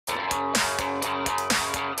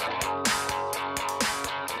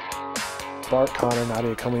Bart, Connor,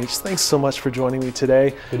 Nadia, Comaneci. Thanks so much for joining me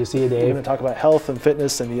today. Good to see you, Dave. We're going to talk about health and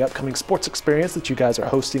fitness and the upcoming sports experience that you guys are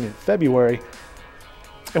hosting in February.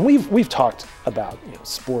 And we've talked about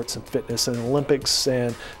sports and fitness and Olympics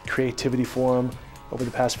and Creativity Forum over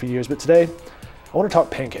the past few years, but today I want to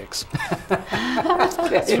talk pancakes.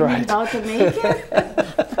 That's right.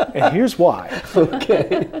 And here's why.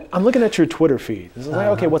 Okay. I'm looking at your Twitter feed. It's like,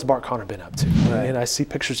 okay, what's Bart Connor been up to? Right. And I see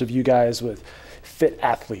pictures of you guys with fit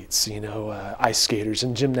athletes, ice skaters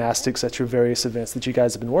and gymnastics at your various events that you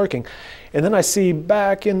guys have been working. And then I see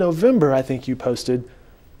back in November, I think you posted,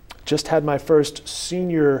 just had my first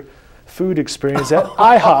senior food experience at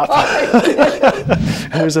IHOP.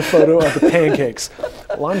 And there's a photo of the pancakes.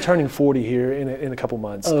 Well, I'm turning 40 here in a couple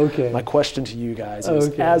months. Okay. My question to you guys is,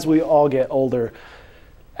 as we all get older,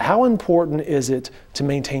 how important is it to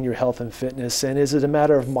maintain your health and fitness? And is it a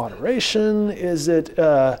matter of moderation? Is it...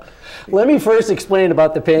 Let me first explain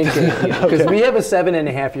about the pancake, because we have a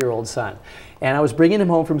 7.5-year-old son. And I was bringing him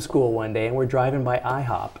home from school one day, and we're driving by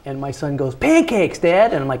IHOP, and my son goes, "Pancakes,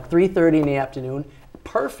 Dad!" And I'm like, 3:30 in the afternoon.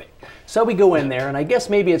 Perfect. So we go in there, and I guess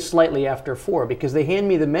maybe it's slightly after 4, because they hand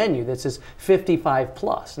me the menu that says 55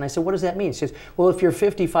 plus. And I said, "What does that mean?" She says, "Well, if you're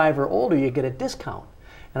 55 or older, you get a discount."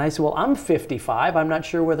 And I said, "Well, I'm 55. I'm not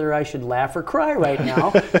sure whether I should laugh or cry right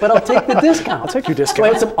now, but I'll take the discount." I'll take your discount. So I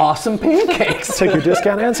had some awesome pancakes. I'll take your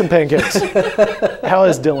discount and some pancakes. How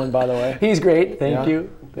is Dylan, by the way? He's great. Thank you.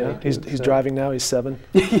 Yeah. He's driving now. He's 7.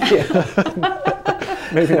 Yeah.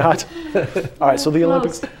 Maybe not. All right. So the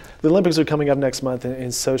Olympics are coming up next month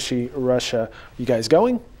in Sochi, Russia. You guys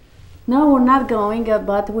going? No, we're not going,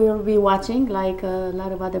 but we'll be watching like a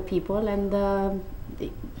lot of other people, and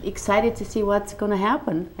excited to see what's going to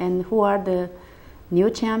happen and who are the new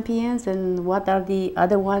champions and what are the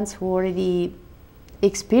other ones who already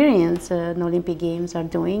experienced an Olympic Games are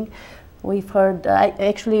doing. We've heard,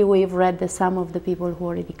 actually we've read that some of the people who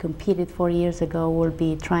already competed 4 years ago will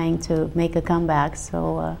be trying to make a comeback,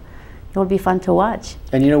 so it'll be fun to watch.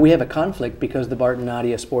 And we have a conflict because the Bart and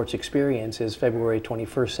Nadia Sports Experience is February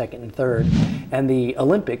 21st, 2nd, and 3rd, and the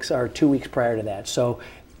Olympics are 2 weeks prior to that. So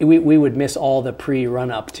we would miss all the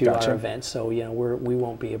pre-run-up to our events, so we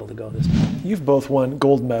won't be able to go this time. You've both won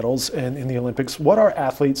gold medals in the Olympics. What are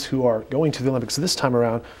athletes who are going to the Olympics this time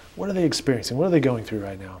around, what are they experiencing? What are they going through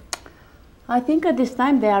right now? I think at this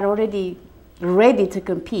time they are already ready to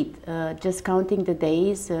compete. Just counting the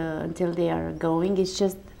days until they are going. It's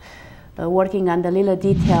just working on the little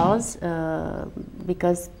details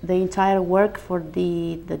because the entire work for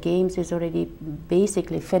the games is already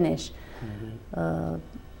basically finished.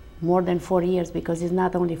 More than 4 years, because it's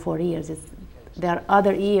not only 4 years. There are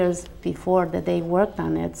other years before that they worked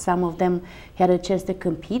on it. Some of them had a chance to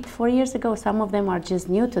compete 4 years ago. Some of them are just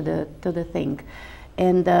new to the thing.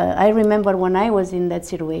 And I remember when I was in that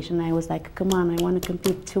situation, I was like, come on, I want to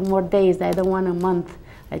compete 2 more days. I don't want a month.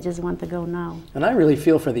 I just want to go now. And I really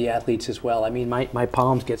feel for the athletes as well. I mean, my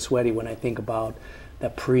palms get sweaty when I think about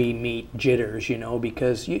the pre-meet jitters,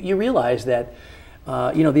 because you realize that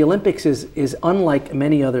the Olympics is unlike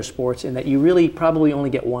many other sports in that you really probably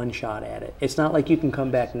only get one shot at it. It's not like you can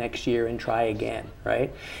come back next year and try again, right?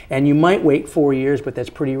 And you might wait 4 years, but that's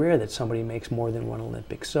pretty rare that somebody makes more than one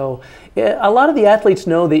Olympics. So a lot of the athletes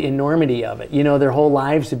know the enormity of it. Their whole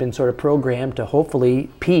lives have been sort of programmed to hopefully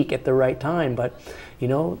peak at the right time, but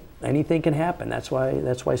anything can happen. That's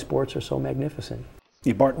why sports are so magnificent.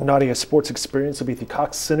 The Bart and Nadia Sports Experience will be at the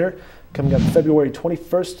Cox Center coming up February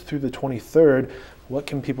 21st through the 23rd. What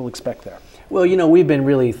can people expect there? Well, we've been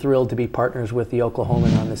really thrilled to be partners with the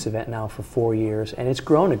Oklahoman on this event now for 4 years, and it's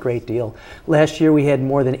grown a great deal. Last year we had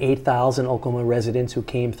more than 8,000 Oklahoma residents who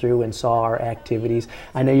came through and saw our activities.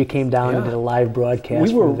 I know you came down and did a live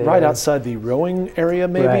broadcast. We were right outside the rowing area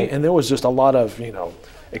maybe, and there was just a lot of,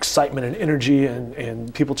 excitement and energy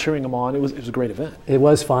and people cheering them on. It was a great event. It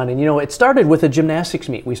was fun, and it started with a gymnastics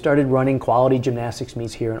meet. We started running quality gymnastics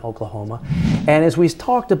meets here in Oklahoma, and as we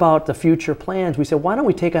talked about the future plans, we said, why don't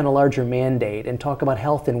we take on a larger mandate and talk about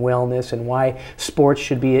health and wellness and why sports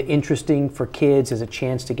should be interesting for kids as a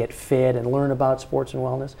chance to get fit and learn about sports and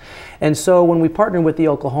wellness. And so when we partnered with the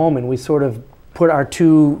Oklahoman, we sort of put our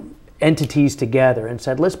two entities together and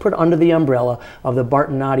said, let's put under the umbrella of the Bart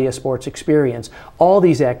and Nadia Sports Experience all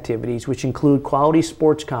these activities, which include quality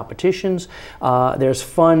sports competitions. There's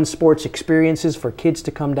fun sports experiences for kids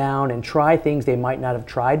to come down and try things they might not have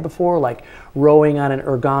tried before, like rowing on an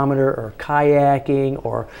ergometer or kayaking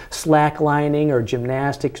or slacklining or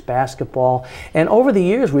gymnastics, basketball. And over the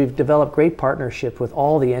years, we've developed great partnerships with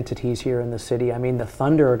all the entities here in the city. I mean, the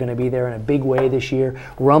Thunder are going to be there in a big way this year.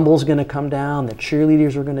 Rumble's going to come down. The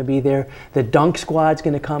cheerleaders are going to be there. there. The dunk squad's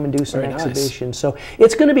going to come and do some Very nice. exhibitions. So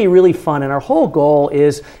it's going to be really fun. And our whole goal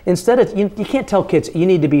is, instead of, you can't tell kids you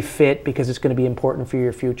need to be fit because it's going to be important for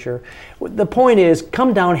your future. The point is,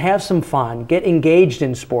 come down, have some fun, get engaged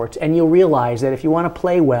in sports, and you'll realize that if you want to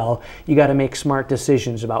play well, you got to make smart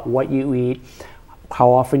decisions about what you eat, how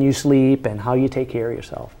often you sleep, and how you take care of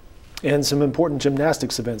yourself. And some important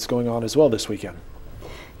gymnastics events going on as well this weekend.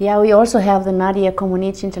 Yeah, we also have the Nadia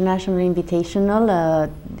Comaneci International Invitational.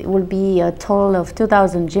 It will be a total of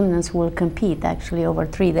 2,000 gymnasts who will compete actually over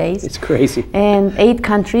 3 days. It's crazy. And 8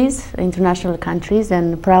 countries, international countries, and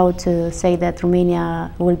proud to say that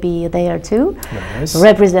Romania will be there too, Nice.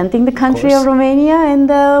 representing the country of course. Romania, and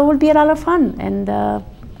will be a lot of fun, and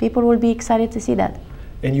people will be excited to see that.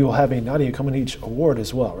 And you will have a Nadia Comaneci Award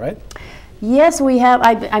as well, right? Yes, we have.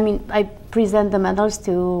 I present the medals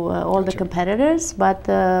to all the competitors, but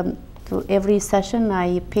to every session I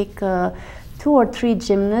pick 2 or 3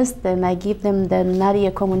 gymnasts and I give them the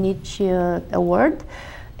Nadia Comaneci Award.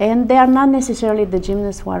 And they are not necessarily the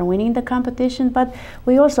gymnasts who are winning the competition, but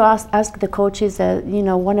we also ask the coaches, you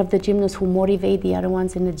know, one of the gymnasts who motivate the other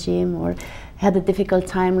ones in the gym or had a difficult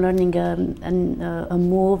time learning a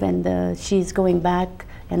move, and she's going back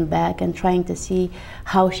and trying to see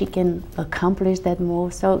how she can accomplish that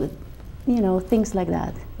move. So, you know, things like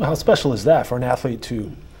that. Well, how special is that for an athlete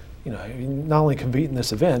to, you know, not only compete in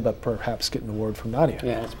this event, but perhaps get an award from Nadia?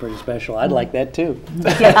 Yeah, it's pretty special. I'd like that too.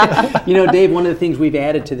 You know, Dave, one of the things we've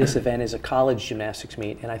added to this event is a college gymnastics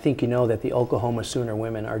meet, and I think you know that the Oklahoma Sooner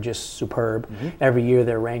women are just superb. Every year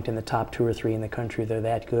they're ranked in the top 2 or 3 in the country. They're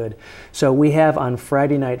that good. So we have on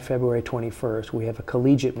Friday night, February 21st, we have a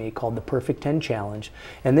collegiate meet called the Perfect 10 Challenge,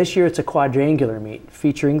 and this year it's a quadrangular meet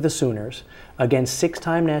featuring the Sooners against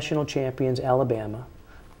 6-time national champions Alabama,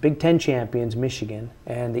 Big Ten champions, Michigan,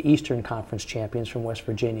 and the Eastern Conference champions from West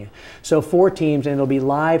Virginia. So 4 teams, and it'll be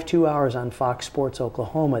live 2 hours on Fox Sports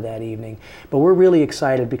Oklahoma that evening. But we're really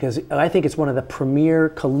excited because I think it's one of the premier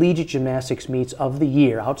collegiate gymnastics meets of the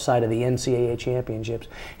year outside of the NCAA championships,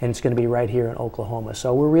 and it's going to be right here in Oklahoma.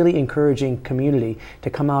 So we're really encouraging community to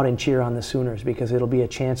come out and cheer on the Sooners because it'll be a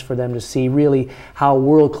chance for them to see really how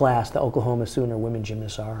world-class the Oklahoma Sooner women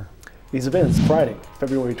gymnasts are. These events, Friday,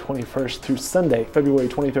 February 21st through Sunday, February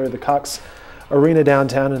 23rd at the Cox Arena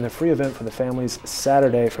downtown, and a free event for the families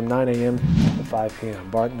Saturday from 9 a.m. to 5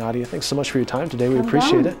 p.m. Bart and Nadia, thanks so much for your time today. We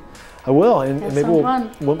appreciate it. I will, and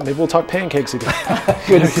maybe we'll talk pancakes again.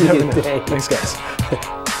 Good to see you, Dave. Thanks,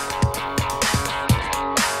 guys.